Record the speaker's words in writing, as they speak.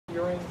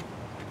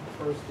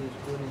first is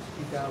ordinance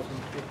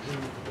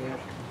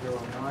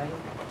 2015-09.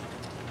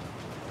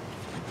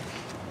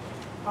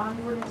 Bond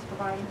ordinance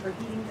providing for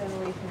heating,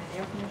 ventilation, and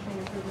air conditioning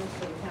improvements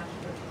for the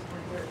township of East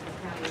Windsor and the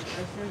county of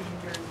Mercer, New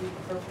Jersey,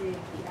 appropriating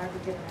the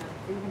aggregate amount of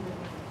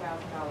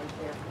 $350,000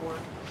 therefore,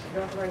 and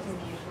authorizing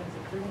the issuance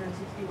of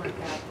 $361,000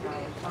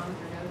 bonds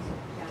or notes of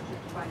the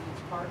township to finance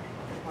part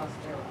of the cost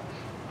thereof.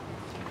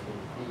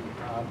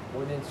 The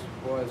ordinance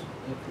was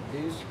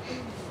introduced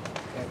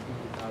at the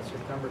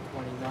September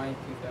 29,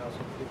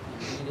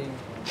 2015 meeting,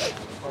 and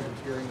the public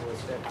hearing was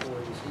set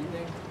for this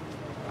evening.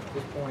 At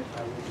this point, I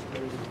will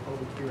declare the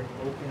public hearing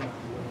open on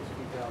ordinance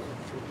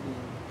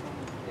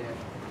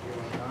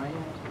 2015-09.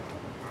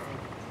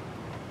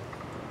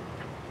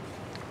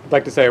 I'd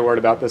like to say a word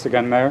about this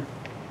again, Mayor. Mr.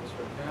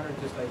 O'Connor,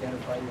 just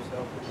identify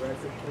yourself for the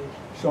record,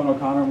 please. Sean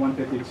O'Connor,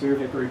 152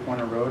 Hickory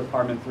Corner Road,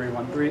 apartment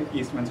 313,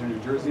 East Windsor, New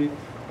Jersey,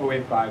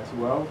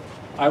 08520.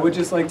 I would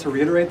just like to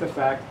reiterate the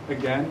fact,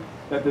 again,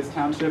 that this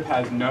township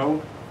has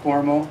no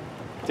formal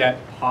debt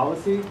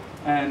policy,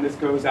 and this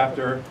goes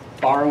after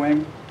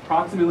borrowing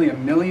approximately $1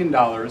 million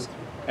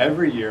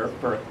every year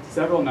for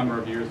several number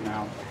of years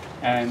now.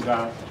 And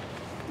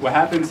what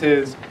happens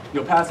is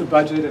you'll pass a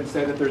budget and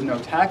say that there's no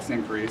tax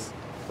increase,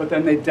 but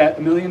then they debt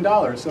 $1 million,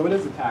 so it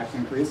is a tax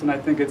increase, and I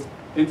think it's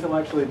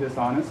intellectually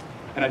dishonest.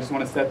 And I just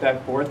want to set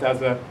that forth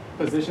as a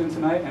position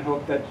tonight and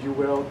hope that you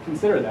will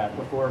consider that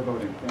before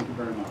voting. Thank you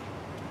very much.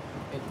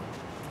 Thank you.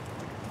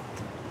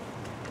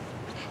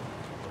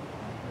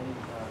 Any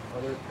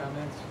other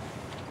comments?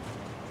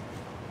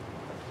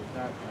 If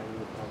not, I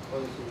will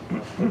close the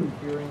public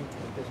hearing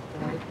at this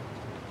point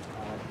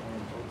and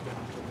open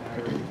the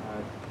matter to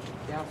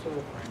council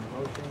for any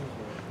motions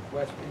or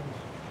questions.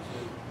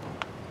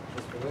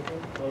 Mr. Lippman?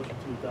 Motion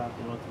to adopt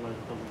and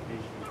authorize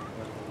publication of the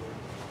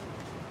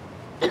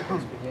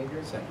Mr.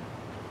 Yeager, second.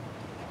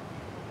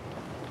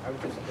 I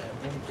would just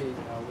indicate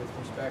with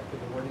respect to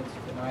the ordinance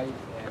tonight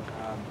that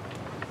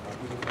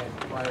we had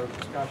prior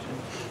discussions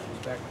with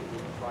respect to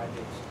the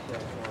projects that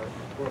are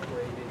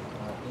incorporated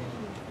in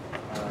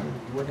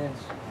the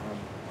ordinance.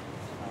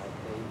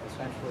 They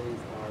essentially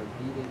are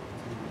needed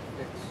to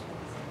fix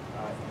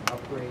and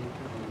upgrade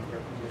the air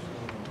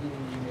conditioning and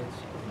heating units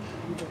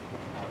in the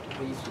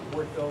police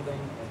support building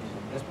and the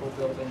municipal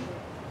building,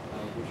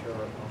 which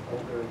are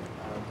older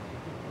than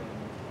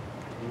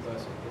leave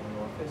us in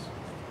the office.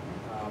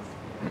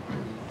 And need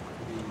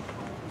to be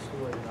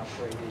restored and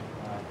upgraded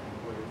in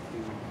order to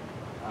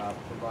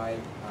provide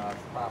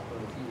proper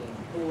heating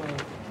and cooling and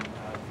to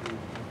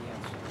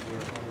enhance their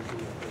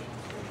energy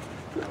efficiency.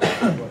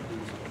 What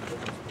these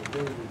improvements will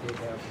do, we did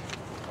have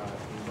a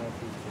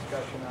lengthy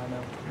discussion on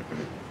them.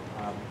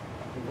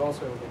 We've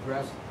also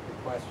addressed the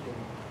question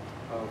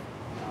of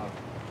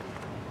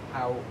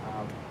how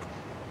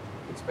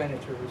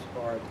expenditures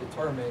are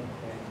determined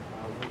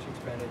and which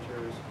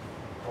expenditures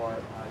are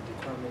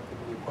determined to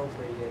be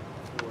appropriated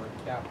for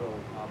capital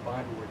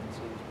bond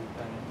ordinances. We've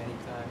done it many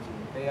times in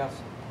the past,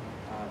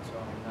 so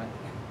I'm not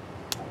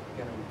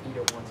going to repeat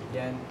it once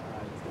again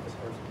to this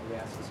person who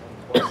asked the same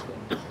question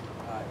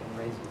and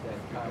raises that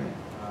comment.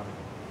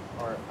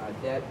 Our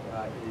debt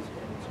is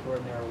an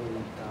extraordinarily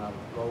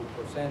low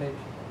percentage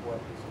of what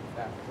is in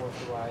fact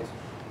authorized.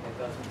 It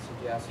doesn't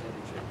suggest that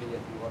it should be at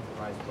the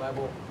authorized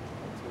level,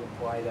 and to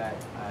imply that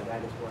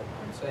that is what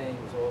I'm saying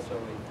is also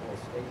a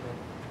false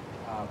statement.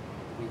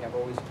 We have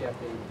always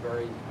kept a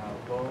very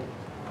low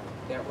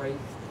debt rate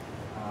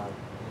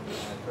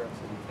in terms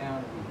of the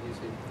town. We use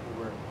it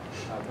for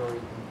very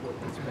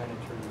important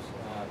expenditures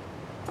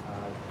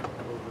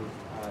over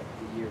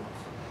the years.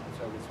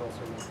 So it's also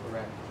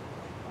incorrect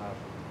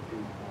to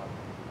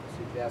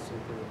suggest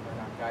that there are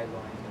not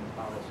guidelines in the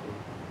policy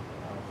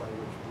by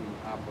which we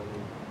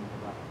operate and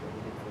what we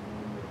did for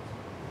many years.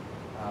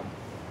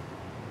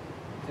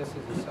 Just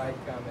as a side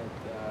comment,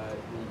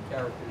 the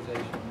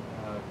characterization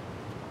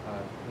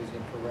was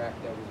incorrect.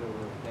 That was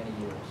over many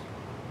years.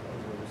 That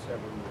was over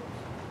several years.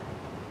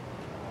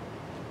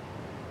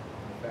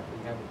 In fact,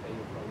 we have a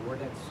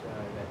ordinance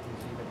that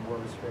is even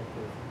more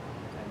restrictive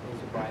and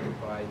is abided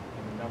by,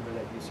 and the number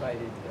that you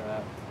cited, you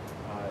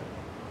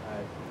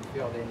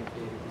failed to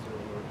indicate it was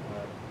over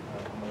a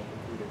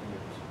multitude of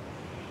years.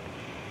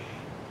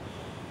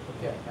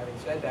 Okay, having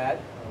said that,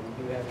 we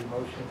do have a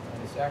motion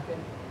and a second.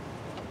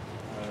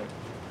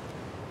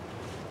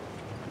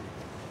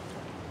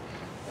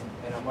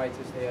 And I might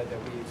just add that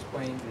we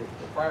explained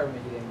at the prior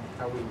meeting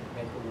how we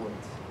make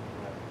awards.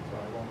 So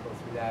I won't go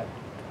through that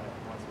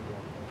once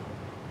again.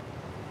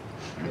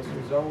 Mr.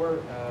 Zoller,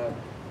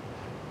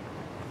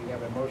 we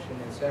have a motion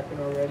and a second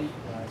already.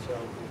 So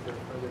if there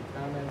are further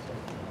comments, I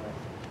can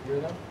hear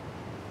them.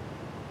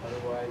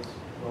 Otherwise,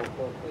 roll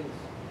call, please.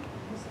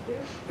 Mr.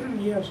 Duke?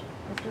 Yes.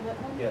 Mr.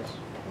 Lippman? Yes.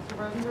 Mr.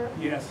 Rosenberg?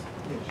 Yes.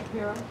 Mr.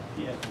 Shapiro?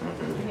 Yes.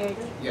 Mr.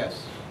 Yeager? Yes.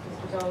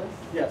 Mr. Zolas?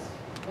 Yes.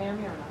 Mayor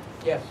Mirna?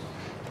 Yes.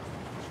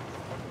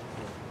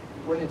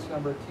 Ordinance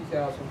number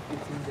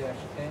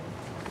 2015-10.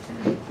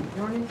 An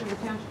ordinance of the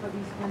Township of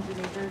East Windsor,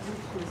 New Jersey,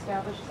 to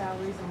establish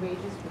salaries and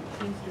wages for the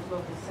Teamsters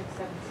Local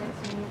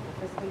 676 union for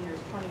fiscal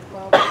years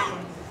 2012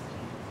 and 2016.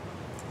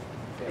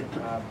 Okay,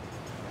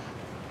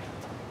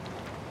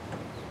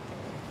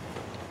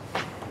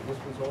 This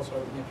was also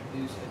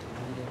introduced at the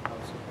meeting of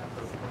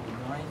September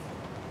 29th,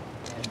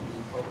 and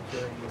the public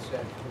hearing was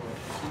set for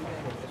this evening.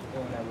 At this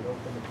point, I would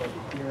open the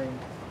public hearing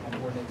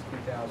on ordinance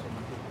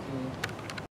 2015